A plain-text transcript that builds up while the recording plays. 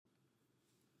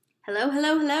Hello,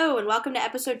 hello, hello, and welcome to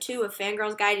episode 2 of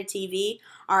Fangirls Guide to TV,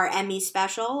 our Emmy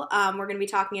special. We're going to be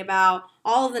talking about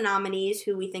all of the nominees,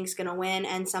 who we think is going to win,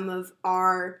 and some of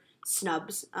our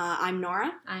snubs. I'm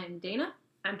Nora. I'm Dana.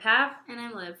 I'm Pav. And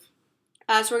I'm Liv.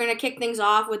 So we're going to kick things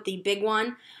off with the big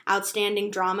one,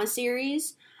 Outstanding Drama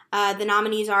Series. The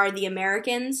nominees are The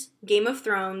Americans, Game of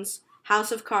Thrones,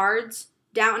 House of Cards,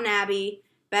 Downton Abbey,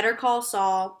 Better Call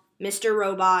Saul, Mr.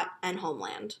 Robot, and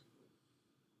Homeland.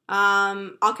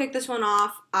 I'll kick this one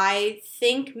off. I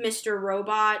think Mr.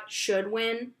 Robot should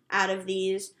win out of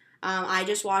these. I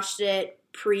just watched it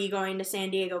pre-going to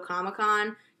San Diego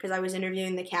Comic-Con because I was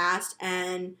interviewing the cast,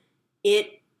 and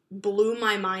it blew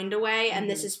my mind away. And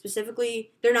this is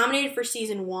specifically, they're nominated for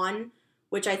season 1,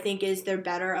 which I think is their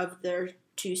better of their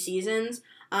 2 seasons.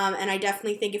 And I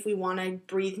definitely think if we want to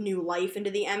breathe new life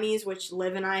into the Emmys, which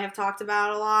Liv and I have talked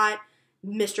about a lot,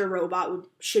 Mr. Robot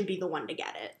should be the one to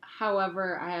get it.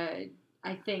 However, I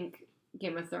think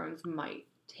Game of Thrones might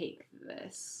take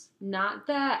this. Not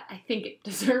that I think it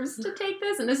deserves to take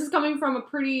this, and this is coming from a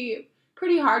pretty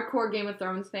hardcore Game of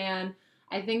Thrones fan.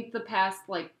 I think the past,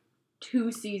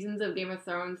 2 seasons of Game of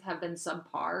Thrones have been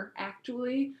subpar,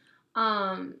 actually.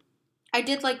 I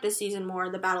did like this season more,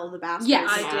 the Battle of the Bastards. Yes,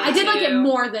 I did like it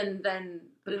more than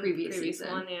the previous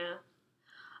season. One, yeah.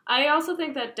 I also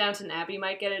think that Downton Abbey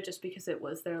might get it just because it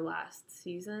was their last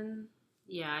season.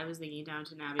 Yeah, I was thinking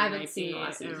Downton Abbey. I haven't seen the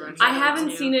last season. I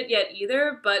haven't seen it yet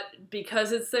either, but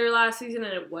because it's their last season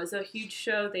and it was a huge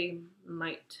show, they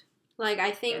might.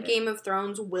 I think Game of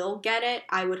Thrones will get it.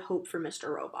 I would hope for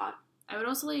Mr. Robot. I would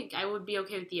also I would be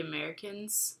okay with The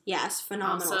Americans. Yes,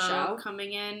 phenomenal also show.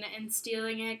 Coming in and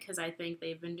stealing it, because I think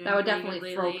they've been doing that would pretty definitely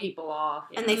good throw lately. people off.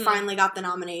 And they finally got the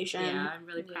nomination. Yeah, I'm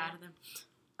really proud of them.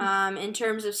 In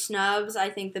terms of snubs, I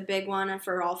think the big one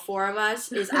for all 4 of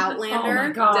us is Outlander. Oh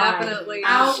my God. Definitely.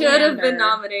 Outlander. Should have been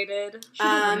nominated.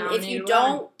 If you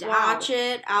don't watch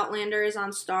it, Outlander is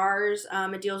on Stars.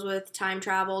 It deals with time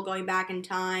travel, going back in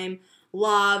time,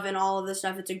 love, and all of this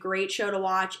stuff. It's a great show to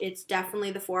watch. It's definitely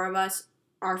the 4 of us,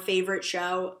 our favorite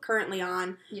show currently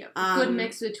on. Yeah, good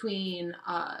mix between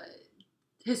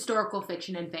historical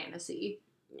fiction and fantasy.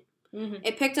 Mm-hmm.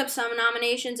 It picked up some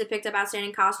nominations. It picked up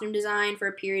Outstanding Costume Design for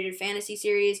a period fantasy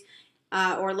series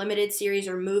or limited series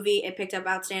or movie. It picked up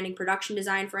Outstanding Production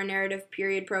Design for a narrative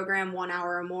period program, 1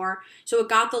 hour or more. So it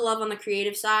got the love on the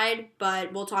creative side,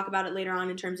 but we'll talk about it later on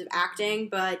in terms of acting.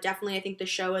 But definitely I think the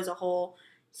show as a whole,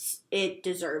 it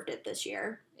deserved it this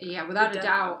year. Yeah, without a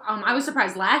doubt. I was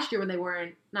surprised last year when they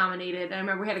weren't nominated. I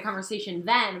remember we had a conversation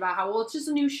then about how, it's just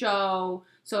a new show,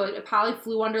 so it probably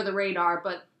flew under the radar,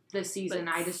 but this season,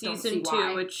 I just don't see why.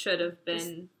 Season 2, it should have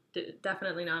been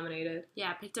definitely nominated.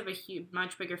 Yeah, it picked up a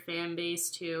much bigger fan base,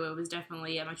 too. It was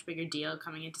definitely a much bigger deal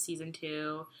coming into Season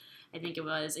 2. I think it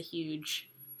was a huge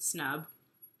snub.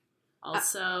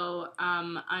 Also,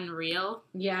 Unreal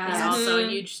is also a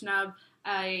huge snub.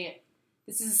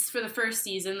 This is for the first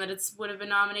season that it would have been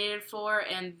nominated for,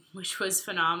 and which was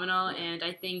phenomenal, and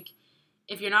I think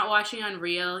if you're not watching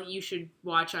Unreal, you should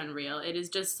watch Unreal. It is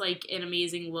just an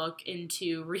amazing look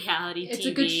into reality TV. It's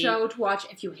a good show to watch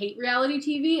if you hate reality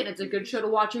TV, and it's a good show to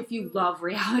watch if you love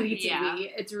reality TV. Yeah.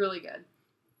 It's really good.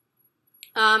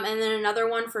 And then another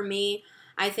one for me,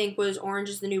 I think, was Orange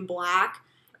is the New Black.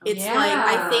 It's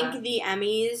I think the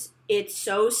Emmys, it's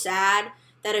so sad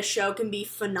that a show can be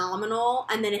phenomenal,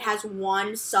 and then it has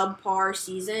one subpar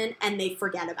season, and they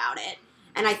forget about it.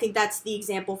 And I think that's the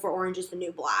example for Orange is the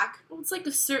New Black. Well, it's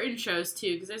a certain shows,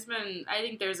 too, because I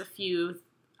think there's a few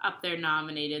up there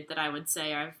nominated that I would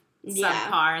say are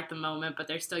subpar at the moment, but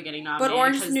they're still getting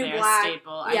nominated because they're a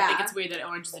staple. I think it's weird that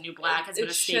Orange is the New Black has been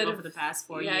a staple for the past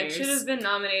 4 years. Yeah, it should have been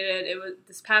nominated.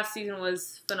 This past season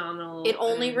was phenomenal. It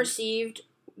only received...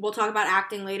 We'll talk about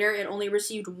acting later. It only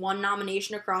received 1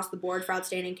 nomination across the board for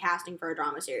Outstanding Casting for a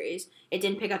Drama Series. It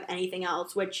didn't pick up anything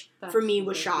else, which for me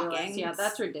was shocking. Yeah,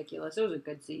 that's ridiculous. It was a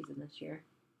good season this year.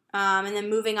 And then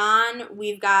moving on,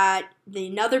 we've got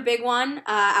another big one,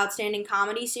 Outstanding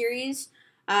Comedy Series.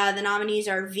 The nominees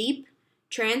are Veep,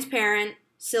 Transparent,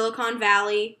 Silicon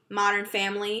Valley, Modern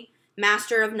Family,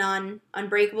 Master of None,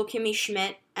 Unbreakable Kimmy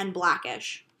Schmidt, and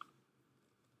Blackish.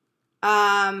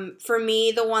 For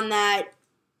me, the one that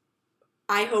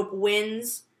I hope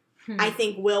wins, I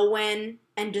think will win,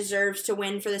 and deserves to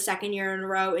win for the second year in a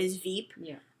row is Veep.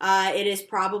 Yeah. It is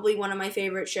probably one of my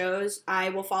favorite shows. I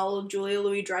will follow Julia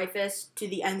Louis-Dreyfus to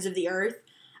the ends of the earth.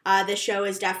 This show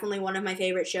is definitely one of my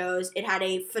favorite shows. It had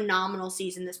a phenomenal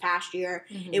season this past year.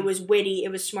 Mm-hmm. It was witty.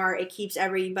 It was smart. It keeps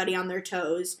everybody on their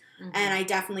toes. Mm-hmm. And I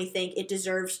definitely think it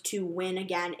deserves to win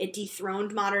again. It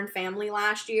dethroned Modern Family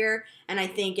last year, and I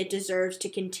think it deserves to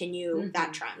continue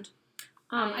that trend.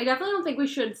 I definitely don't think we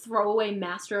should throw away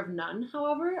Master of None,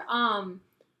 however.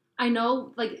 I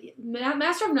know, like,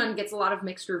 Master of None gets a lot of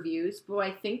mixed reviews, but what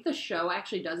I think the show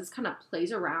actually does is kind of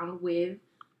plays around with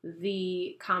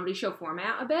the comedy show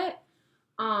format a bit.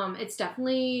 It's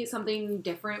definitely something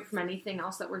different from anything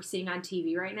else that we're seeing on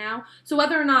TV right now. So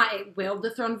whether or not it will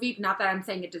dethrone Veep, not that I'm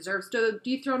saying it deserves to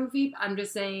dethrone Veep, I'm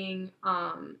just saying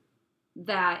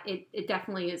that it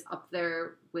definitely is up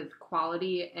there with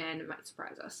quality and it might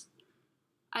surprise us.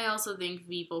 I also think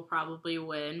Veep will probably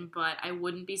win, but I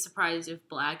wouldn't be surprised if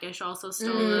Blackish also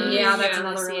stole Mm, it. yeah, that's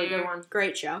another really good one.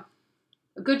 Great show.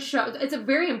 A good show. It's a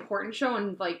very important show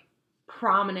and, like,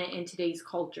 prominent in today's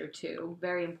culture, too.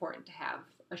 Very important to have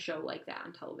a show like that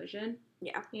on television.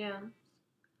 Yeah. Yeah.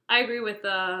 I agree with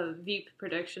the Veep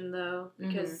prediction, though,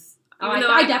 because...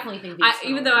 I definitely think Veep's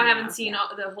even though I haven't seen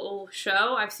the whole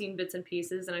show, I've seen bits and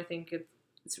pieces, and I think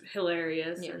it's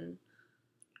hilarious and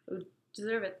it would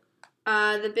deserve it.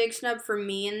 The big snub for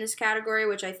me in this category,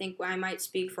 which I think I might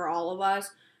speak for all of us,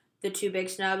 the two big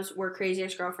snubs were Crazy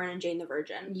Ex-Girlfriend and Jane the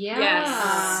Virgin.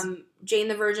 Yes. Jane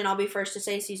the Virgin, I'll be first to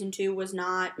say season 2 was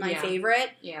not my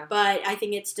favorite. Yeah. But I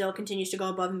think it still continues to go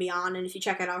above and beyond. And if you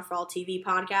check out our Fall TV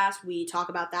podcast, we talk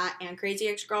about that and Crazy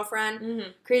Ex-Girlfriend. Mm-hmm.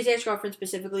 Crazy Ex-Girlfriend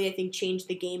specifically, I think, changed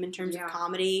the game in terms of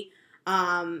comedy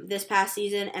this past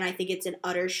season. And I think it's an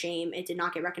utter shame it did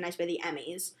not get recognized by the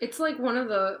Emmys. It's like one of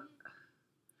the...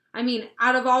 I mean,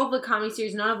 out of all of the comedy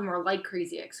series, none of them are like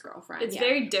Crazy Ex-Girlfriend. It's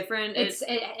very different. It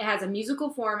has a musical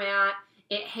format.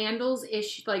 It handles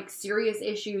serious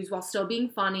issues while still being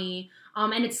funny.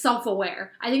 And it's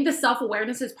self-aware. I think the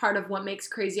self-awareness is part of what makes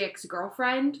Crazy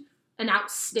Ex-Girlfriend an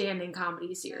outstanding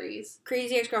comedy series.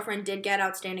 Crazy Ex-Girlfriend did get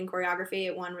outstanding choreography.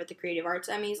 It won with the Creative Arts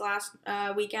Emmys last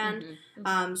weekend.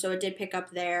 Mm-hmm. So it did pick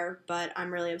up there, but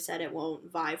I'm really upset it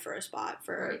won't vie for a spot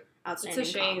for outstanding It's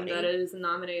a shame comedy. that it is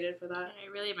nominated for that. I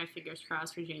really have my fingers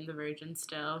crossed for Jane the Virgin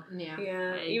still.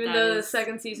 Yeah. Even though the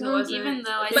second season wasn't. Even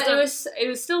though but it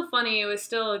was still funny. It was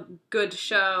still a good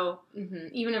show. Mm-hmm.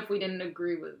 Even if we didn't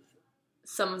agree with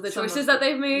some of the choices that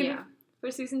they've made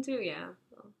for season 2,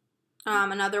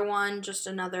 Another one, just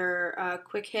another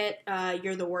quick hit,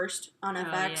 You're the Worst on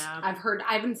FX. Yeah.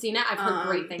 I haven't seen it. I've heard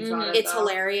great things about it. It's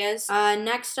hilarious.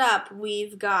 Next up,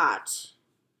 we've got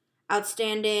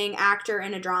Outstanding Actor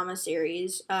in a Drama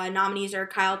Series. Nominees are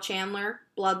Kyle Chandler,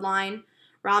 Bloodline,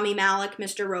 Rami Malek,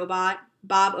 Mr. Robot,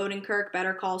 Bob Odenkirk,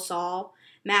 Better Call Saul,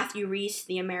 Matthew Rhys,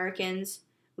 The Americans,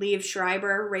 Liev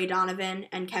Schreiber, Ray Donovan,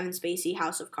 and Kevin Spacey,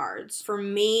 House of Cards. For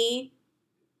me,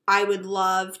 I would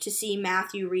love to see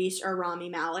Matthew Rhys or Rami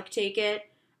Malek take it.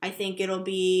 I think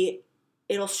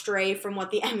it'll stray from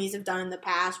what the Emmys have done in the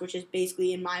past, which has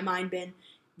basically, in my mind, been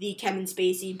the Kevin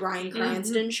Spacey, Bryan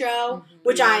Cranston show,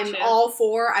 which I'm all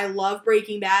for. I love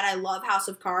Breaking Bad. I love House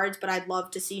of Cards, but I'd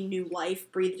love to see new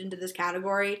life breathed into this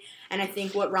category. And I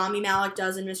think what Rami Malek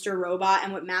does in Mr. Robot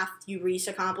and what Matthew Rhys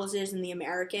accomplishes in The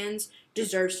Americans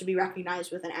deserves to be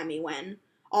recognized with an Emmy win.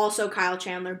 Also, Kyle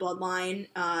Chandler, Bloodline,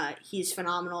 he's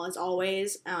phenomenal as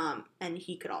always, and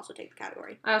he could also take the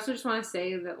category. I also just want to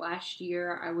say that last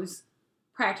year I was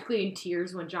practically in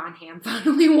tears when John Hamm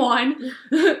finally won.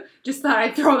 Just thought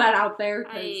I'd throw that out there.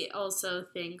 I also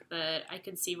think that I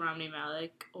could see Rami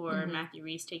Malek or Matthew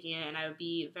Rhys taking it, and I would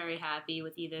be very happy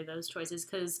with either of those choices,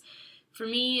 because for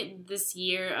me, this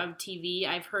year of TV,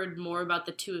 I've heard more about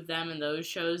the two of them in those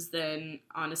shows than,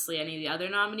 honestly, any of the other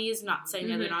nominees. Not saying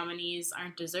the other nominees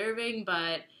aren't deserving,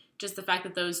 but just the fact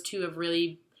that those two have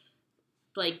really,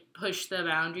 pushed the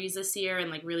boundaries this year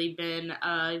and, really been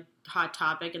a hot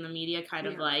topic in the media,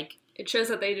 it shows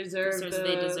that they deserve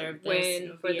the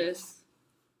win for this.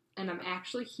 And I'm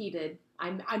actually heated.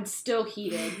 I'm still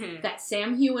heated that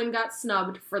Sam Heughan got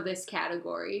snubbed for this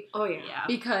category. Oh, yeah.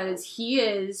 Because he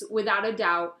is, without a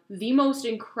doubt, the most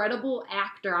incredible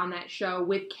actor on that show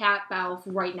with Kat Balfe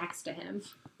right next to him.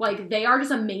 They are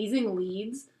just amazing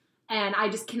leads, and I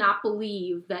just cannot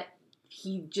believe that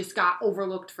he just got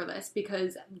overlooked for this,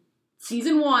 because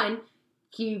season 1,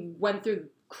 he went through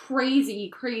crazy,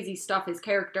 crazy stuff, his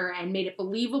character, and made it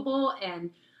believable, and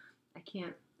I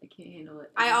can't handle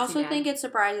it. I also think it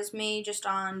surprises me, just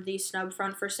on the snub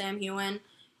front for Sam Heughan,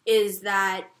 is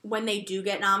that when they do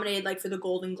get nominated, for the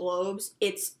Golden Globes,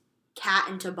 it's Kat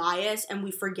and Tobias, and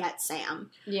we forget Sam.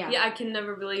 Yeah, I can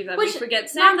never believe that. Which, we forget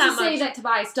Sam that much. Not to say that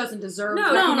Tobias doesn't deserve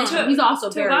recognition. No. He's also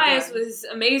very good. Tobias was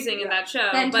amazing in that show,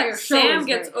 but Sam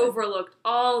gets overlooked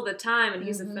all the time, and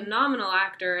he's a phenomenal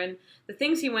actor, and the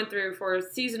things he went through for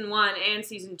season 1 and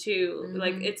season 2,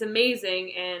 it's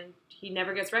amazing, and he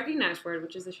never gets recognized for it,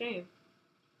 which is a shame.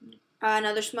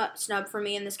 Another snub for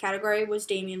me in this category was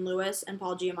Damian Lewis and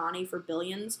Paul Giamatti for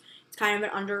Billions. It's kind of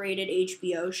an underrated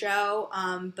HBO show,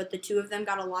 but the two of them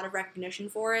got a lot of recognition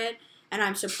for it, and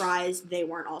I'm surprised they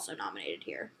weren't also nominated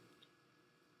here.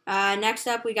 Next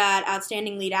up, we got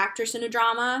Outstanding Lead Actress in a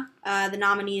Drama. The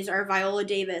nominees are Viola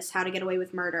Davis, How to Get Away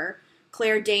with Murder,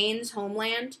 Claire Danes,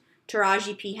 Homeland,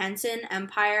 Taraji P. Henson,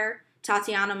 Empire,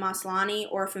 Tatiana Maslany,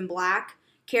 Orphan Black,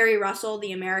 Kerry Russell,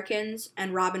 The Americans,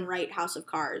 and Robin Wright, House of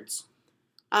Cards.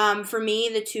 For me,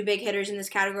 the two big hitters in this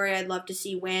category I'd love to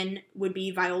see win would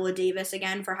be Viola Davis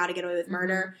again for How to Get Away with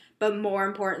Murder, but more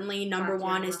importantly, number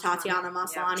one is Tatiana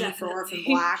Maslany for Orphan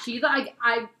Black. She's like,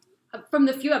 from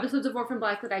the few episodes of Orphan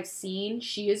Black that I've seen,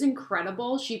 she is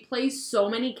incredible. She plays so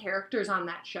many characters on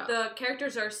that show. The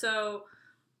characters are so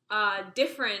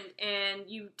different, and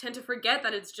you tend to forget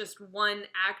that it's just one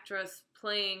actress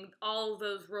playing all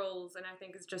those roles, and I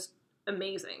think it's just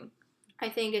amazing. I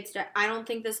don't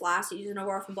think this last season of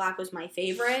Orphan Black was my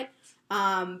favorite,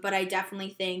 but I definitely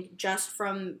think just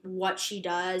from what she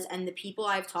does and the people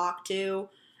I've talked to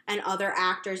and other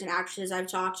actors and actresses I've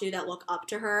talked to that look up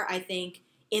to her, I think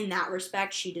in that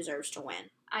respect she deserves to win.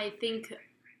 I think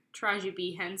Taraji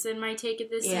B. Henson might take it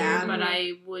this year, but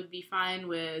I would be fine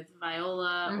with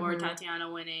Viola or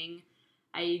Tatiana winning.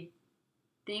 I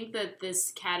think that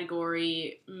this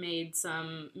category made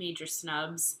some major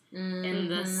snubs in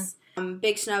this.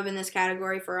 Big snub in this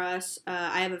category for us.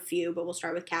 I have a few, but we'll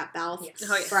start with Kat Balfe. Yes.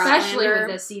 Especially with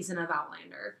this season of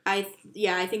Outlander. I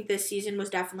think this season was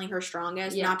definitely her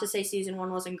strongest. Yeah. Not to say season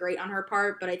 1 wasn't great on her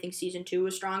part, but I think season 2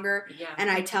 was stronger. Yeah. And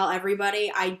I tell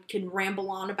everybody, I can ramble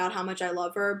on about how much I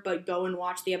love her, but go and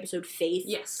watch the episode Faith.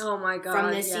 Yes. Oh my God.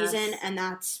 From this season, and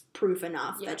that's proof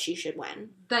enough that she should win.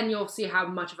 Then you'll see how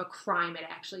much of a crime it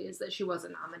actually is that she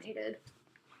wasn't nominated.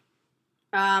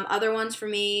 Other ones for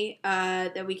me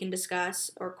that we can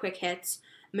discuss, or quick hits.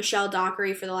 Michelle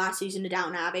Dockery for the last season of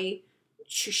Downton Abbey.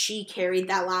 She carried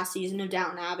that last season of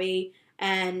Downton Abbey,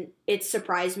 and it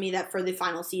surprised me that for the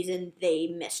final season they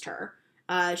missed her.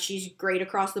 She's great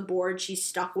across the board. She's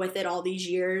stuck with it all these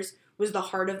years, was the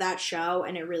heart of that show,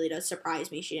 and it really does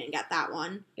surprise me she didn't get that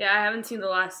one. Yeah, I haven't seen the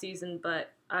last season,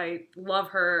 but I love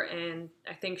her, and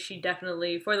I think she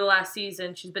definitely, for the last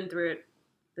season, she's been through it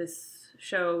this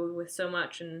show with so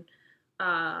much and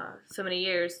so many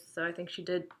years, so I think she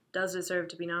does deserve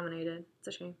to be nominated. It's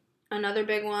a shame. Another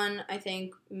big one, I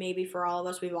think maybe for all of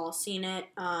us, we've all seen it.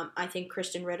 I think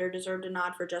Kristen Ritter deserved a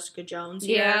nod for Jessica Jones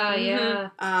here. Yeah.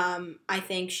 I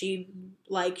think she's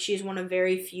one of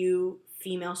very few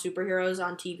female superheroes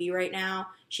on TV right now.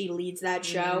 She leads that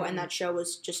show, and that show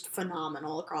was just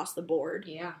phenomenal across the board.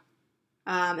 Yeah.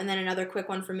 And then another quick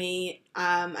one for me.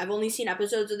 I've only seen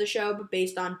episodes of the show, but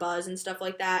based on buzz and stuff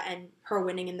like that, and her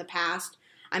winning in the past,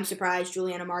 I'm surprised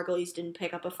Juliana Margulies didn't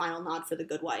pick up a final nod for The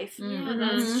Good Wife.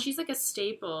 Yeah, she's like a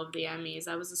staple of the Emmys.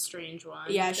 That was a strange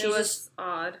one. Yeah, it was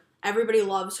odd. Everybody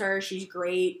loves her. She's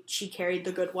great. She carried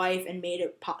The Good Wife and made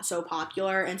it so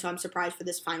popular, and so I'm surprised for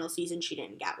this final season she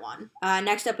didn't get one.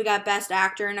 Next up, we got Best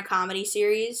Actor in a Comedy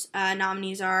Series.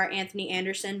 Nominees are Anthony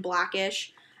Anderson,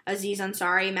 Blackish, Aziz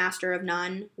Ansari, Master of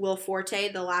None, Will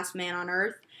Forte, The Last Man on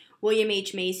Earth, William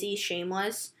H. Macy,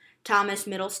 Shameless, Thomas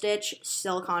Middlestitch,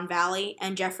 Silicon Valley,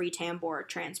 and Jeffrey Tambor,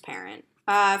 Transparent.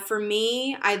 For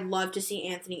me, I'd love to see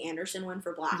Anthony Anderson win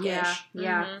for Blackish.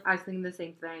 Yeah, I think the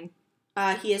same thing.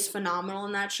 He is phenomenal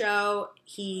in that show.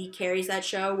 He carries that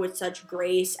show with such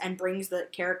grace and brings the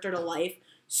character to life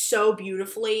so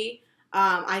beautifully.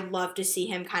 I'd love to see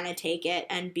him kind of take it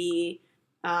and be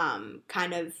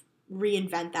kind of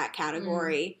reinvent that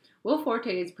category. Will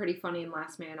Forte is pretty funny in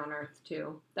Last Man on Earth,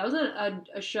 too. That was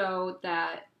a show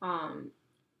that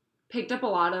picked up a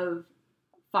lot of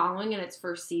following in its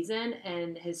first season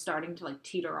and is starting to,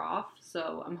 teeter off.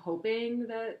 So I'm hoping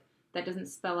that doesn't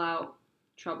spell out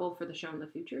trouble for the show in the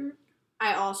future.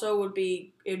 I also it'd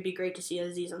be great to see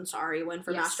Aziz Ansari win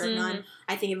for Master of None.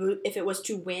 I think if it was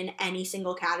to win any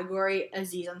single category,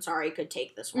 Aziz Ansari could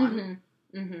take this one.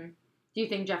 Do you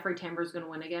think Jeffrey Tambor is going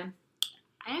to win again?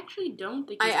 I actually don't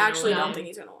think he's don't think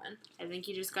he's going to win. I think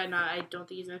he just got nod. I don't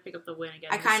think he's going to pick up the win again.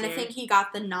 I kind of think he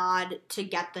got the nod to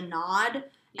get the nod.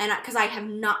 And because I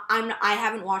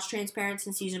haven't watched Transparent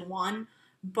since season 1,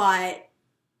 but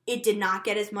it did not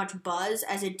get as much buzz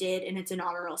as it did in its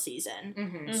inaugural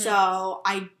season. So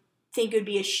I think it would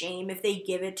be a shame if they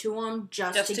give it to him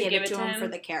just to give it to him for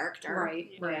the character.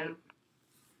 Right.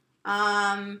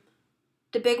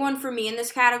 The big one for me in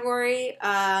this category,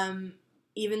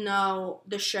 even though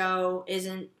the show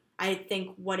isn't, I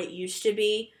think, what it used to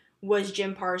be, was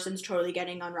Jim Parsons totally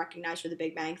getting unrecognized for The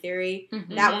Big Bang Theory.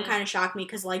 That one kind of shocked me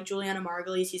because, like Juliana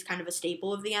Margulies, he's kind of a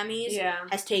staple of the Emmys. Yeah.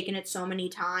 Has taken it so many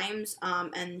times,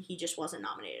 and he just wasn't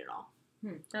nominated at all.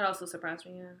 That also surprised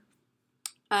me,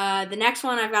 The next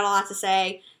one, I've got a lot to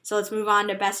say, so let's move on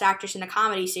to Best Actress in a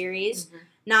Comedy Series. Mm-hmm.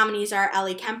 Nominees are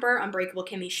Ellie Kemper, Unbreakable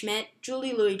Kimmy Schmidt,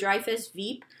 Julie Louis-Dreyfus,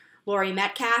 Veep, Laurie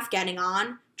Metcalf, Getting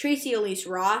On, Tracy Elise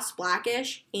Ross,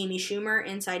 Blackish, Amy Schumer,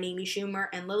 Inside Amy Schumer,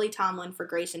 and Lily Tomlin for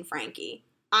Grace and Frankie.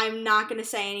 I'm not going to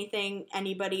say anything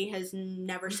anybody has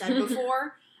never said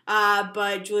before,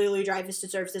 but Julie Louis-Dreyfus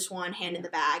deserves this one, hand in the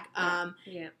bag.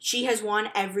 She has won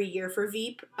every year for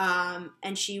Veep,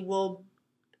 and she will,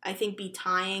 I think, be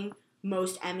tying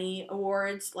most Emmy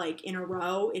Awards, like, in a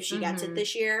row if she gets it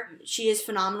this year. She is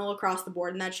phenomenal across the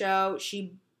board in that show.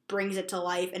 She brings it to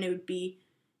life, and it would be,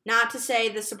 not to say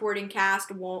the supporting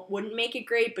cast wouldn't make it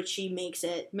great, but she makes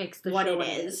the what it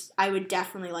is. I would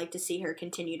definitely like to see her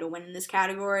continue to win in this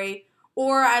category.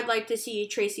 Or I'd like to see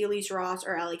Tracy Elise Ross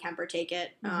or Ellie Kemper take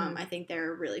it. I think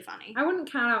they're really funny. I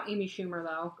wouldn't count out Amy Schumer,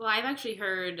 though. Well, I've actually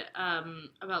heard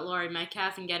about Laurie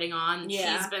Metcalf and Getting On.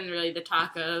 Yeah. She's been really the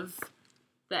talk of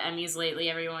the Emmys lately.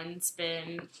 Everyone's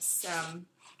been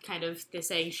kind of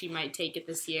saying she might take it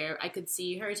this year. I could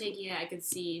see her taking it. I could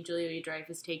see Julia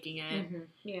Louis-Dreyfus taking it.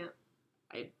 Yeah.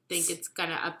 I think it's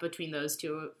kind of up between those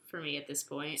two for me at this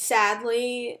point.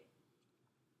 Sadly,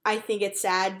 I think it's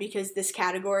sad because this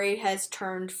category has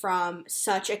turned from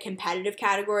such a competitive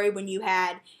category when you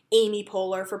had Amy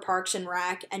Poehler for Parks and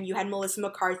Rec and you had Melissa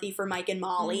McCarthy for Mike and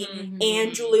Molly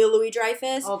and Julia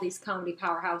Louis-Dreyfus. All these comedy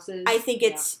powerhouses. I think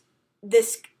it's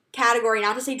this category,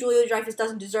 not to say Julia Louis-Dreyfus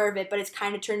doesn't deserve it, but it's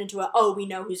kind of turned into we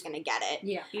know who's going to get it.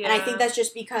 Yeah. And I think that's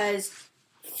just because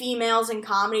females in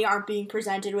comedy aren't being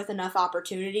presented with enough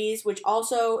opportunities, which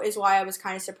also is why I was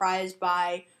kind of surprised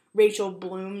by Rachel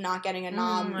Bloom not getting a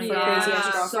nom for Crazy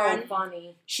Ex-Girlfriend. So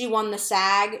funny. She won the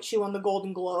SAG, she won the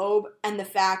Golden Globe, and the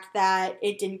fact that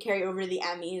it didn't carry over to the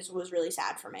Emmys was really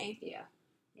sad for me. Yeah.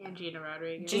 And Gina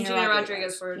Rodriguez. Gina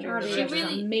Rodriguez for She's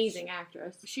an amazing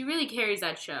actress. She really carries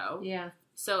that show. Yeah.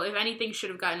 So if anything should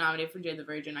have gotten nominated for Jane the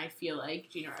Virgin, I feel like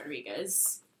Gina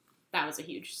Rodriguez, that was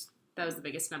the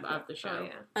biggest snub of the show. Oh,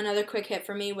 yeah. Another quick hit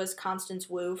for me was Constance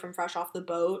Wu from Fresh Off the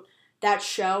Boat. That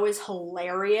show is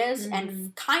hilarious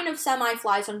and kind of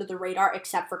semi-flies under the radar,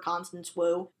 except for Constance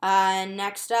Wu.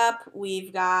 Next up,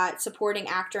 we've got Supporting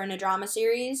Actor in a Drama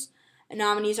Series.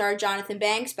 Nominees are Jonathan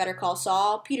Banks, Better Call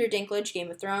Saul, Peter Dinklage,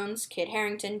 Game of Thrones, Kit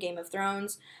Harington, Game of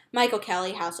Thrones, Michael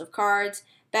Kelly, House of Cards,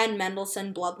 Ben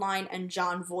Mendelsohn, Bloodline, and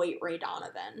Jon Voight, Ray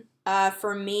Donovan.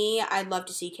 For me, I'd love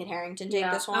to see Kit Harington take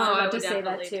this one. I would say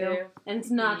that too. And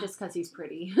it's not just because he's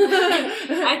pretty.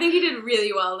 I think he did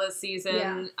really well this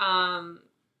season. Yeah.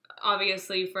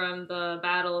 Obviously from the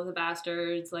Battle of the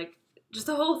Bastards, like, just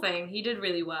the whole thing. He did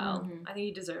really well. I think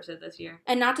he deserves it this year.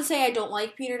 And not to say I don't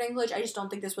like Peter Dinklage, I just don't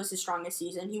think this was his strongest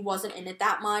season. He wasn't in it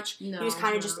that much. No, he was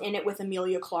kind of just in it with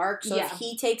Emilia Clarke. So if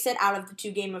he takes it out of the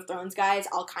two Game of Thrones guys,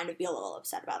 I'll kind of be a little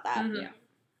upset about that. Yeah,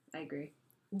 I agree.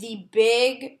 The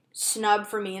big snub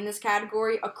for me in this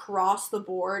category across the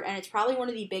board, and it's probably one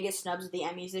of the biggest snubs of the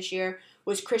Emmys this year,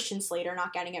 was Christian Slater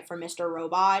not getting it for Mr.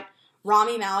 Robot.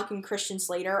 Rami Malek and Christian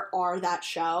Slater are that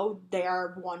show. They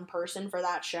are one person for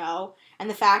that show. And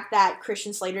the fact that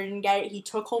Christian Slater didn't get it, he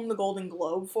took home the Golden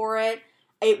Globe for it,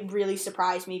 it really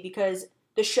surprised me because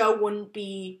the show wouldn't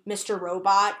be Mr.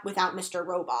 Robot without Mr.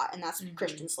 Robot, and that's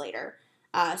Christian Slater.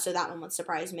 So that one would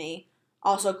surprise me.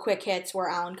 Also, quick hits were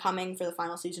Alan Cumming for the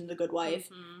final season of The Good Wife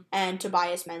and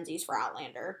Tobias Menzies for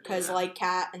Outlander. Because like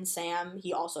Kat and Sam,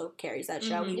 he also carries that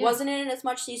show. He wasn't in it as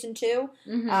much season 2,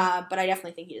 but I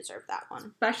definitely think he deserved that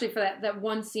one. Especially for that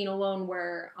one scene alone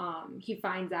where he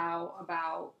finds out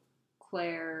about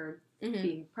Claire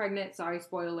being pregnant. Sorry,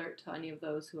 spoiler alert to any of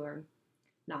those who are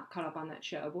not caught up on that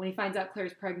show. But when he finds out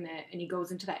Claire's pregnant and he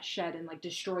goes into that shed and like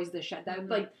destroys the shed, that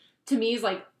like to me is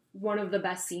like one of the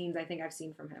best scenes I think I've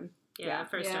seen from him. Yeah,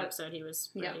 first episode he was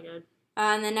really good.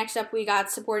 And then next up we got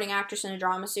Supporting Actress in a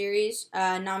Drama Series.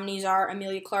 Nominees are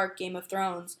Emilia Clarke, Game of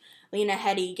Thrones, Lena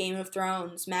Headey, Game of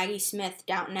Thrones, Maggie Smith,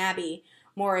 Downton Abbey,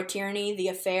 Maura Tierney, The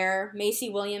Affair, Macy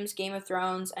Williams, Game of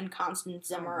Thrones, and Constance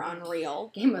Zimmer,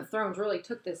 Unreal. Game of Thrones really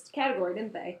took this category,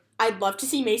 didn't they? I'd love to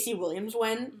see Macy Williams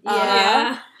win.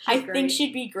 Yeah. I think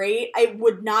she'd be great. It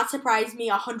would not surprise me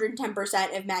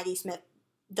 110% if Maggie Smith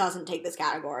doesn't take this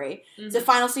category. It's the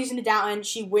final season of Downton.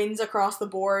 She wins across the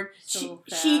board.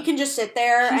 She can just sit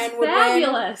there and would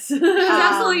fabulous. win. She's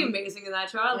absolutely amazing in that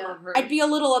show. I love her. I'd be a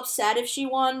little upset if she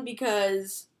won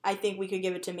because I think we could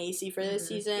give it to Macy for this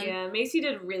season. Yeah, Macy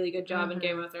did a really good job in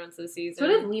Game of Thrones this season. So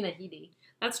did Lena Headey.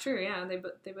 That's true, yeah. They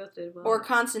both did well. Or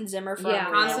Constance Zimmer for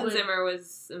Unreal. Constance Zimmer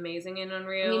was amazing in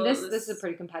Unreal. I mean, this is a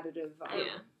pretty competitive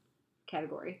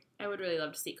category. I would really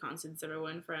love to see Constance Zimmer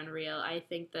win for Unreal. I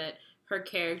think that her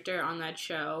character on that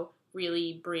show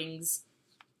really brings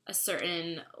a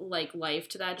certain, like, life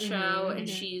to that show, and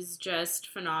she's just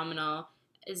phenomenal.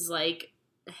 Is, like,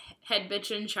 head bitch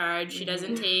in charge. She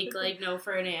doesn't take, like, no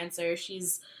for an answer.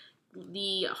 She's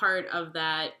the heart of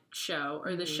that show,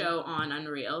 or the show on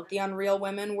Unreal. The Unreal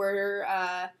women were,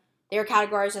 they were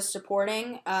categorized as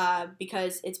supporting,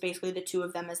 because it's basically the two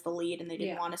of them as the lead, and they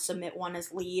didn't want to submit one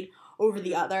as lead over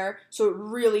the other. So it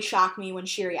really shocked me when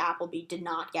Sherry Appleby did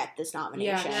not get this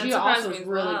nomination. Yeah, she also is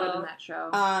really good in that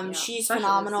show. She's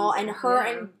phenomenal, and her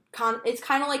and it's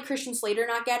kind of like Christian Slater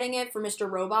not getting it for Mr.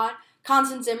 Robot.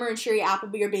 Constance Zimmer and Sherry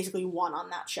Appleby are basically one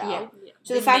on that show. Yeah.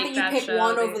 So the fact that you pick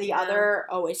one over the other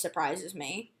always surprises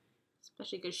me.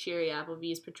 Especially because Sherry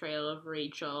Appleby's portrayal of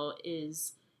Rachel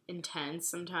is intense.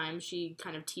 Sometimes she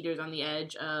kind of teeters on the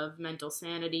edge of mental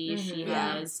sanity. She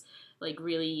has, like,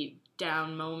 really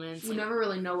down moments. You never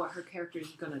really know what her character is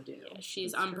going to do. Yeah,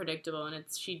 she's unpredictable, and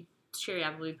Sherry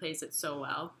Appleby plays it so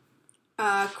well.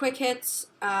 Quick hits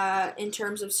in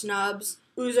terms of snubs.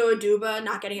 Uzo Aduba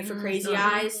not getting it for Crazy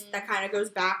Eyes. That kind of goes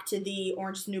back to the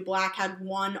Orange is the New Black had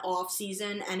one off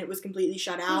season and it was completely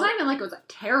shut out. It was not even like it was a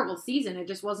terrible season. It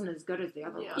just wasn't as good as the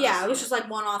other ones. Yeah, it was just like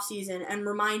one off season. And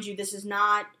remind you, this is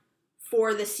not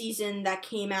for the season that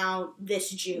came out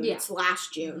this June. Yeah. It's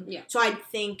last June. Yeah. So I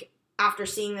think after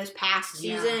seeing this past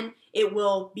season, it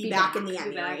will be back in the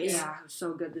Emmy race. Yeah, it was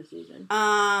so good this season.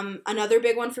 Another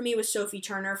big one for me was Sophie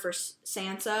Turner for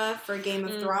Sansa for Game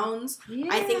of Thrones. Yeah.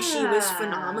 I think she was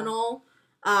phenomenal.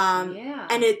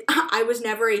 And I was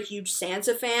never a huge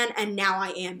Sansa fan, and now I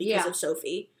am because of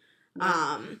Sophie.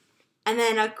 Yeah. And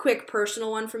then a quick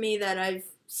personal one for me that I've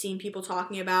seen people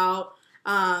talking about,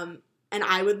 and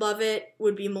I would love it,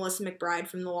 would be Melissa McBride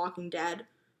from The Walking Dead.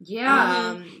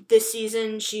 Yeah. This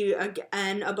season, she,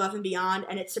 again, above and beyond,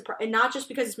 and it's and not just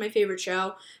because it's my favorite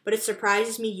show, but it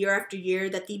surprises me year after year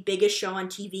that the biggest show on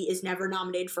TV is never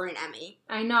nominated for an Emmy.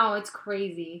 I know, it's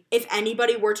crazy. If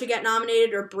anybody were to get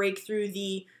nominated or break through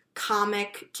the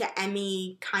comic to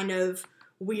Emmy kind of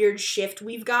weird shift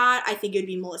we've got, I think it would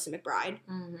be Melissa McBride.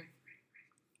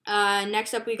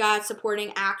 Next up, we got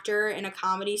supporting actor in a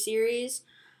comedy series.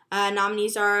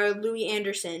 Nominees are Louis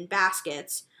Anderson,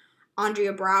 Baskets,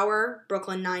 Andrea Brower,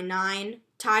 Brooklyn Nine-Nine,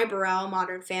 Ty Burrell,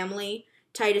 Modern Family,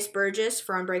 Titus Burgess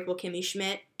for Unbreakable Kimmy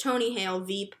Schmidt, Tony Hale,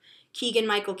 Veep,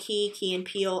 Keegan-Michael Key, Key and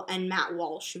Peele, and Matt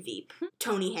Walsh, Veep.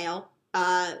 Tony Hale,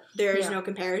 there is no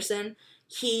comparison.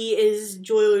 He is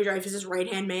Julia Louis-Dreyfus'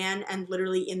 right-hand man and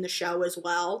literally in the show as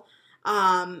well.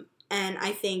 And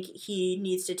I think he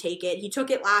needs to take it. He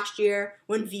took it last year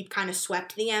when Veep kind of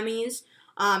swept the Emmys.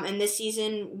 And this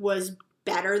season was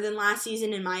better than last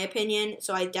season, in my opinion,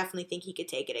 so I definitely think he could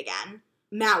take it again.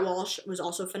 Matt Walsh was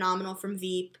also phenomenal from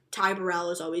Veep. Ty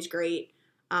Burrell is always great.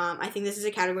 I think this is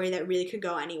a category that really could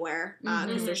go anywhere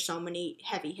because there's so many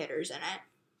heavy hitters in it.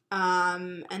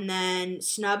 And then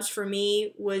snubs for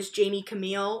me was Jamie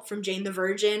Camille from Jane the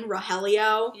Virgin,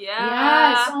 Rogelio.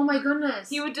 Yeah. Yes. Oh my goodness.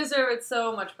 He would deserve it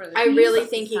so much for this. I really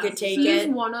think he could take it. He's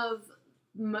one of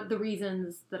the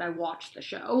reasons that I watched the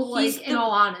show, like, in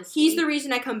all honesty. He's the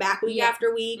reason I come back week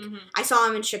after week. I saw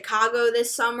him in Chicago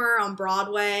this summer on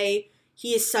Broadway.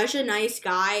 He is such a nice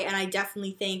guy, and I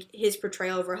definitely think his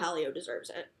portrayal of Rogelio deserves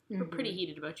it. We're pretty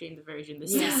heated about Jane the Virgin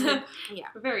this season. Yeah.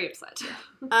 We're very upset.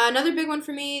 Another big one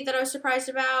for me that I was surprised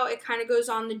about, it kind of goes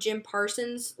on the Jim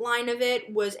Parsons line of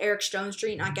it, was Eric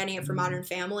Stonestreet not getting it for Modern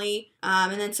Family.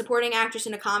 And then supporting actress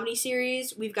in a comedy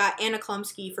series, we've got Anna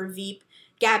Klumsky for Veep,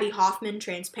 Gabby Hoffman,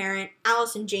 Transparent,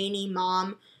 Allison Janney,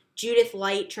 Mom, Judith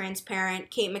Light, Transparent,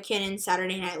 Kate McKinnon,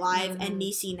 Saturday Night Live, and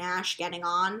Niecy Nash, Getting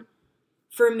On.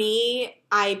 For me,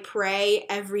 I pray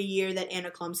every year that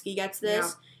Anna Klumsky gets this.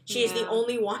 Yeah. She is the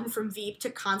only one from Veep to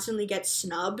constantly get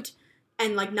snubbed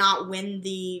and, like, not win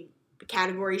the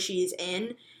category she is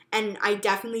in. And I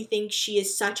definitely think she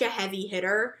is such a heavy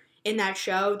hitter in that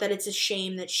show that it's a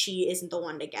shame that she isn't the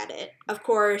one to get it. Of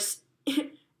course,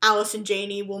 Allison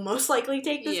Janney will most likely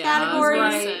take this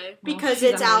category because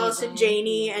it's Allison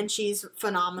Janney and she's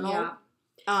phenomenal.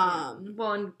 Yeah.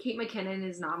 Well, and Kate McKinnon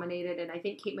is nominated, and I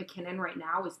think Kate McKinnon right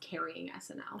now is carrying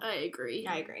SNL. I agree.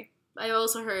 I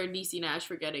also heard Niecy Nash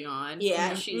for Getting On.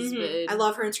 Yeah. She's been... I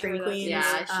love her in Scream Queens.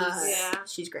 Yeah,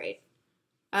 she's great.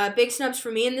 Big snubs for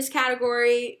me in this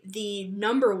category, the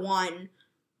number one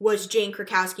was Jane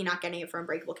Krakowski not getting it for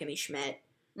Unbreakable Kimmy Schmidt.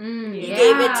 You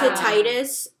gave it to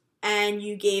Titus, and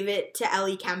you gave it to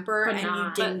Ellie Kemper, and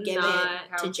you didn't give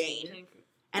it to Jane.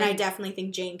 And I definitely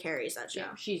think Jane carries that show.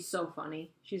 Yeah, she's so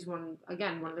funny. She's one of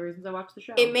the reasons I watch the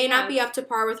show. It may not be up to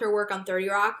par with her work on 30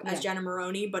 Rock as Jenna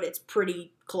Maroney, but it's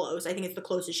pretty close. I think it's the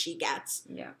closest she gets.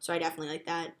 Yeah. So I definitely like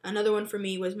that. Another one for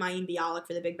me was Mayim Bialik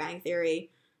for The Big Bang Theory.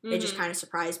 It just kind of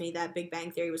surprised me that Big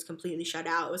Bang Theory was completely shut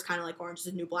out. It was kind of like Orange is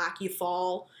the New Black. You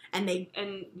fall, and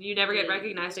you never get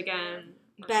recognized again.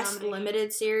 Best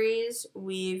limited series,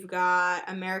 we've got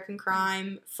American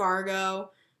Crime,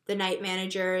 Fargo, The Night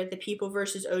Manager, The People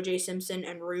vs. O.J. Simpson,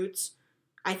 and Roots.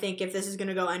 I think if this is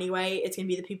gonna go anyway, it's gonna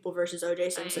be The People versus O.J.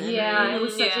 Simpson. Yeah, it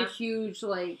was such a huge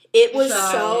It was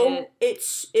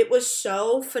it was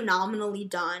so phenomenally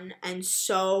done and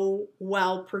so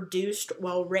well produced,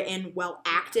 well written, well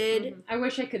acted. I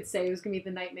wish I could say it was gonna be The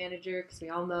Night Manager because we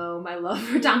all know my love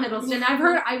for Tom Hiddleston. I've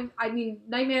heard. I mean,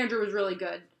 Night Manager was really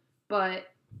good, but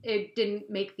it didn't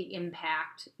make the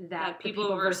impact that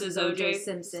People versus O.J.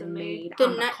 Simpson made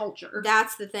on the culture.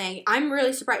 That's the thing. I'm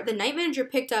really surprised. The Night Manager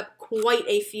picked up quite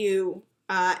a few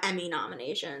Emmy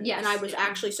nominations, and I was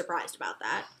actually surprised about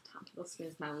that. Tom Hiddleston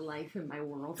is my life and my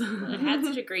world. It had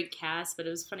such a great cast, but it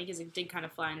was funny because it did kind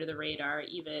of fly under the radar,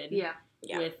 even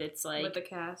with its with the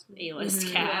cast, A-list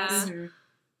cast.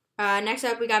 Next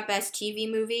up, we got Best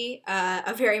TV Movie,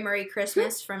 A Very Merry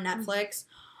Christmas from Netflix.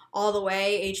 All the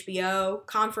Way, HBO,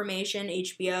 Confirmation,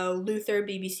 HBO, Luther,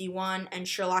 BBC One, and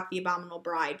Sherlock the Abominable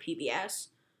Bride, PBS.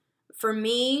 For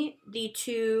me, the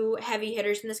two heavy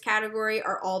hitters in this category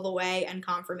are All the Way and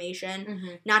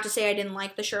Confirmation. Not to say I didn't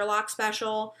like the Sherlock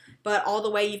special, but All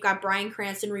the Way, you've got Bryan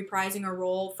Cranston reprising a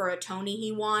role for a Tony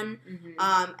he won.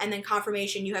 And then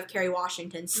Confirmation, you have Kerry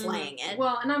Washington slaying it.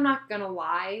 Well, and I'm not going to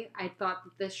lie, I thought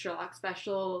that this Sherlock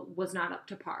special was not up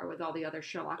to par with all the other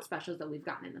Sherlock specials that we've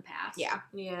gotten in the past. Yeah,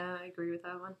 I agree with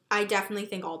that one. I definitely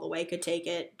think All the Way could take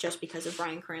it just because of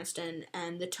Bryan Cranston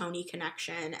and the Tony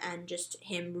connection and just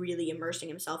him really immersing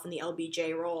himself in the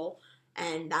LBJ role,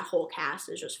 and that whole cast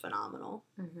is just phenomenal.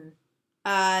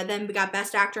 Then we got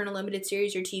Best Actor in a Limited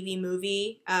Series or TV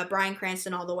Movie, Bryan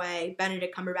Cranston All the Way,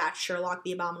 Benedict Cumberbatch, Sherlock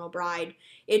the Abominable Bride,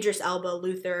 Idris Elba,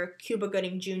 Luther, Cuba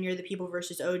Gooding Jr., The People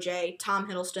vs. O.J., Tom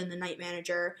Hiddleston, The Night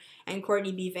Manager, and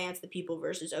Courtney B. Vance, The People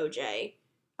vs. O.J.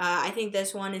 I think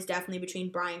this one is definitely between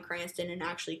Bryan Cranston and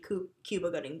actually Cuba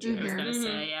Gooding Jr. I was going to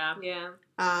say,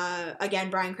 Yeah.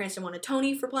 Again, Bryan Cranston won a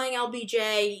Tony for playing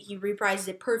LBJ. He reprises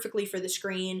it perfectly for the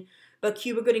screen. But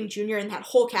Cuba Gooding Jr. and that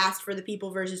whole cast for The People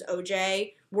vs.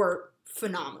 OJ were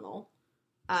phenomenal.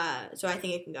 So I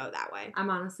think it can go that way. I'm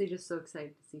honestly just so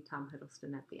excited to see Tom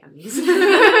Hiddleston at the Emmys.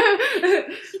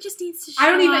 He just needs to show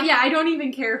I don't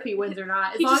even care if he wins or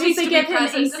not. As long as they give him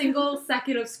a single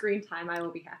second of screen time, I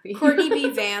will be happy. Courtney B.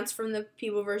 Vance from The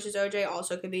People vs. OJ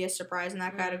also could be a surprise in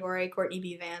that category. Courtney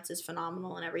B. Vance is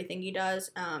phenomenal in everything he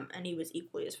does, and he was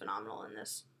equally as phenomenal in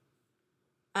this.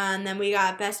 And then we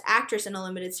got Best Actress in a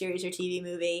Limited Series or TV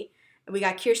Movie. We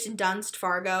got Kirsten Dunst,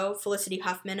 Fargo, Felicity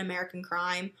Huffman, American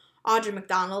Crime, Audra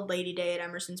McDonald, Lady Day at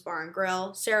Emerson's Bar and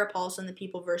Grill, Sarah Paulson, The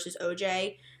People vs.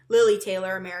 OJ, Lily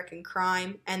Taylor, American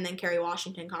Crime, and then Kerry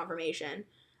Washington, Confirmation.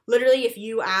 Literally, if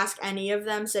you ask any of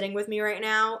them sitting with me right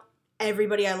now,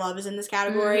 everybody I love is in this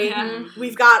category.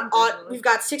 We've got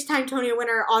 6-time Tony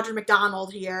winner Audra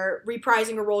McDonald here,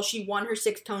 reprising a role she won her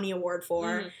 6th Tony Award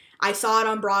for. I saw it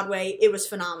on Broadway. It was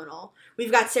phenomenal.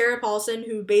 We've got Sarah Paulson,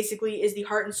 who basically is the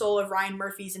heart and soul of Ryan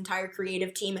Murphy's entire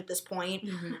creative team at this point,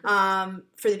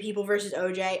 for The People vs.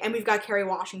 OJ. And we've got Kerry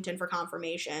Washington for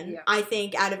Confirmation. Yeah. I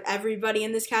think out of everybody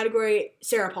in this category,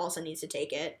 Sarah Paulson needs to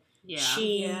take it. Yeah.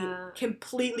 She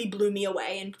completely blew me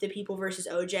away in The People vs.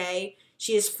 OJ.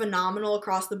 She is phenomenal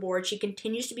across the board. She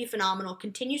continues to be phenomenal,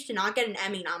 continues to not get an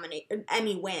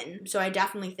Emmy win. So I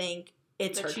definitely think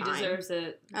it's her time. She deserves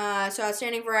it. So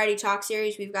Outstanding Variety Talk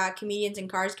Series, we've got Comedians in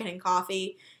Cars Getting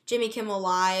Coffee, Jimmy Kimmel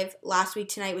Live, Last Week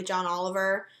Tonight with John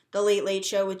Oliver, The Late Late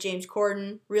Show with James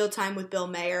Corden, Real Time with Bill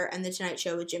Maher, and The Tonight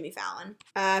Show with Jimmy Fallon.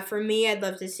 For me, I'd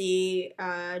love to see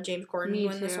James Corden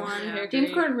win this one. Yeah,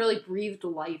 James Corden really breathed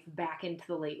life back into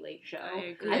The Late Late Show.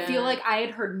 I feel like I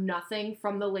had heard nothing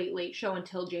from The Late Late Show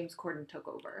until James Corden took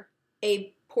over.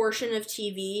 A portion of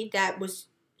TV that was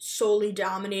solely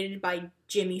dominated by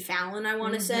Jimmy Fallon, I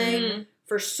want to say,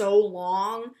 for so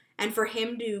long. And for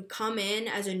him to come in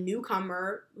as a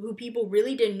newcomer who people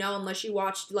really didn't know unless you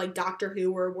watched, like, Doctor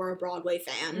Who or were a Broadway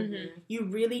fan. You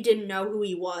really didn't know who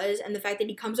he was. And the fact that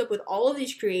he comes up with all of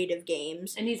these creative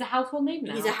games. And he's a household name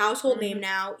now. He's a household name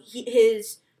now. The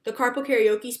Carpool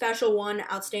Karaoke special won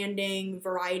Outstanding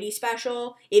Variety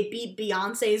Special. It beat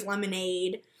Beyonce's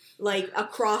Lemonade. Like,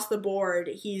 across the board,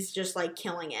 he's just, like,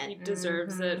 killing it. He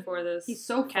deserves it for this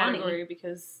category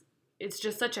because it's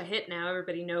just such a hit now.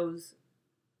 Everybody knows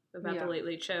about The Late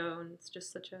Late Show, and it's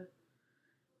just such a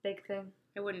big thing.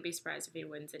 I wouldn't be surprised if he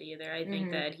wins it either. I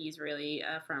think that he's really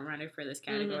a front runner for this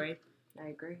category. I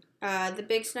agree. The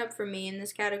big snub for me in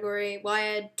this category, well, I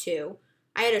had two.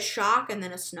 I had a shock and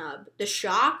then a snub. The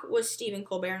shock was Stephen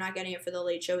Colbert not getting it for The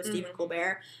Late Show with Stephen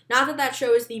Colbert. Not that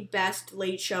show is the best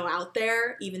late show out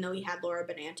there, even though he had Laura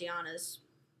Benanti on as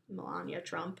Melania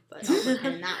Trump, but I'll put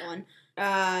him in that one.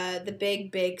 The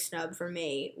big snub for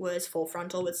me was Full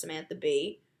Frontal with Samantha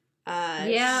Bee.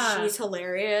 She's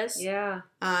hilarious. Yeah.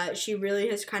 She really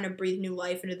has kind of breathed new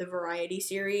life into the variety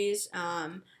series,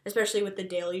 especially with The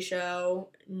Daily Show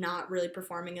not really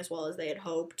performing as well as they had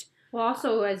hoped. Well,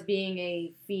 also as being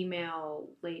a female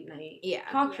late night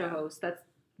talk show host, that's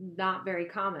not very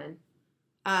common.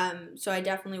 So I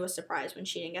definitely was surprised when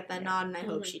she didn't get that nod, and I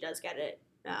hope she does get it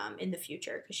in the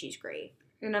future because she's great.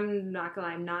 And I'm not gonna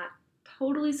lie, I'm not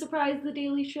totally surprised The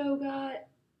Daily Show got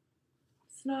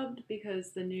snubbed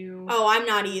because the new... Oh, I'm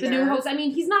not either. The new host, I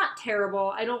mean, he's not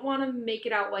terrible. I don't want to make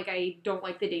it out like I don't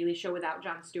like The Daily Show without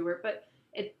Jon Stewart, but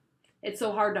it's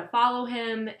so hard to follow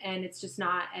him, and it's just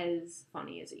not as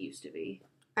funny as it used to be.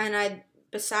 And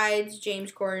besides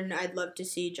James Corden, I'd love to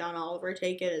see John Oliver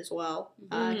take it as well.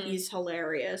 He's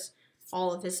hilarious.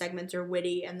 All of his segments are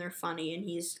witty and they're funny, and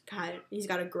he's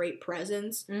got a great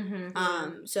presence.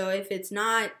 So if it's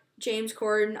not James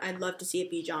Corden, I'd love to see it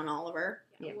be John Oliver.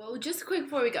 Yeah. Well, just quick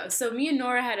before we go. So me and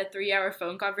Nora had a 3-hour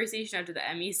phone conversation after the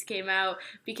Emmys came out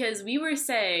because we were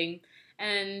saying,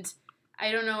 and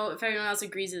I don't know if everyone else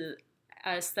agrees with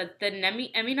us, that the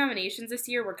Emmy nominations this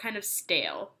year were kind of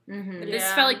stale.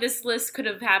 This felt like this list could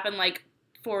have happened like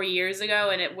 4 years ago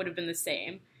and it would have been the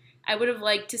same. I would have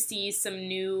liked to see some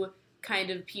new kind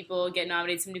of people get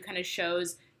nominated, some new kind of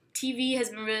shows. TV has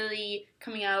been really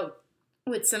coming out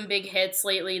with some big hits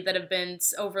lately that have been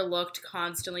overlooked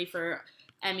constantly for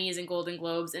Emmys and Golden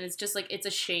Globes, and it's just like, it's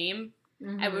a shame.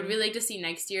 I would really like to see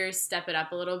next year step it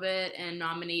up a little bit and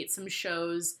nominate some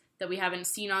shows that we haven't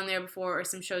seen on there before, or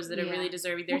some shows that are really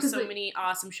deserving. There's so many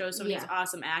awesome shows, so many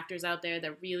awesome actors out there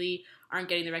that really aren't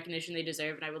getting the recognition they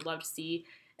deserve, and I would love to see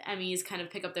the Emmys kind of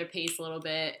pick up their pace a little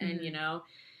bit and, you know,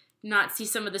 not see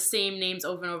some of the same names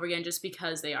over and over again just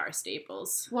because they are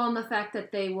staples. Well, and the fact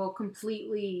that they will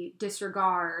completely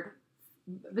disregard,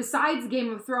 besides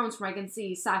Game of Thrones, from I can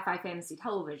see sci-fi fantasy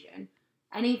television,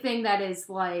 anything that is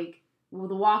like, well,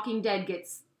 The Walking Dead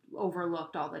gets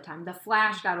overlooked all the time. The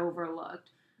Flash got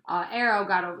overlooked. Arrow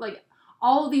got over, like,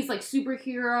 all of these like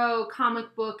superhero,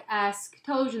 comic book-esque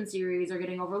television series are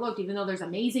getting overlooked, even though there's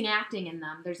amazing acting in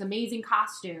them. There's amazing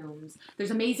costumes.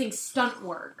 There's amazing stunt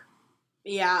work.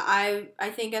 Yeah, I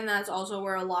think, and that's also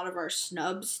where a lot of our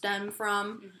snubs stem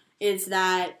from, is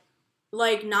that,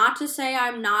 like, not to say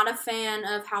I'm not a fan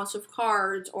of House of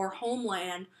Cards or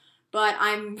Homeland, but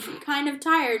I'm kind of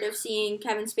tired of seeing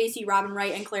Kevin Spacey, Robin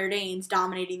Wright, and Claire Danes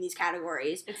dominating these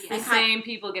categories. It's the same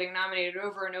people getting nominated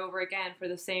over and over again for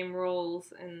the same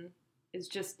roles, and it's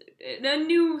just, a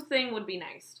new thing would be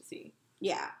nice to see.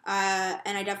 Yeah,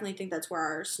 and I definitely think that's where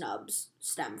our snubs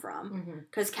stem from.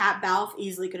 Because Kat Balfe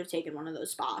easily could have taken one of those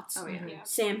spots. Oh, yeah.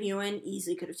 Sam Heughan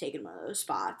easily could have taken one of those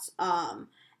spots. And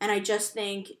I just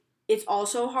think it's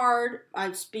also hard,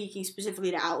 speaking specifically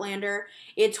to Outlander,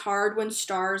 it's hard when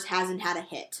Starz hasn't had a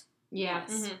hit.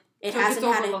 Yes. It hasn't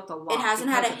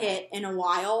had a hit in a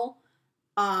while.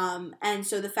 And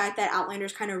so the fact that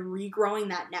Outlander's kind of regrowing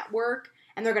that network,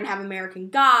 and they're going to have American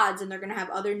Gods, and they're going to have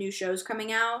other new shows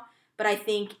coming out, but I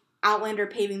think Outlander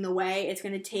paving the way, it's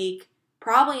going to take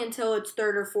probably until its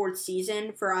 3rd or 4th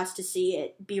season for us to see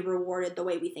it be rewarded the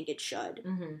way we think it should.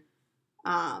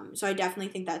 So I definitely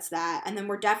think that's that. And then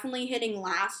we're definitely hitting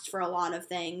lasts for a lot of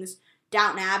things.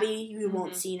 Downton Abbey, you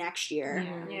won't see next year.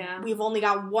 Yeah. We've only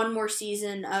got one more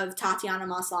season of Tatiana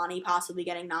Maslany possibly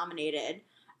getting nominated.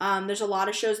 There's a lot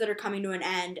of shows that are coming to an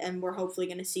end, and we're hopefully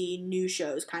going to see new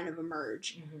shows kind of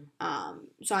emerge.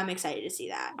 So I'm excited to see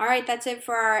that. All right, that's it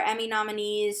for our Emmy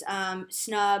nominees,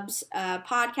 Snubs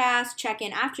podcast. Check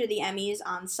in after the Emmys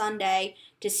on Sunday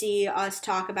to see us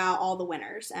talk about all the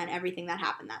winners and everything that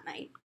happened that night.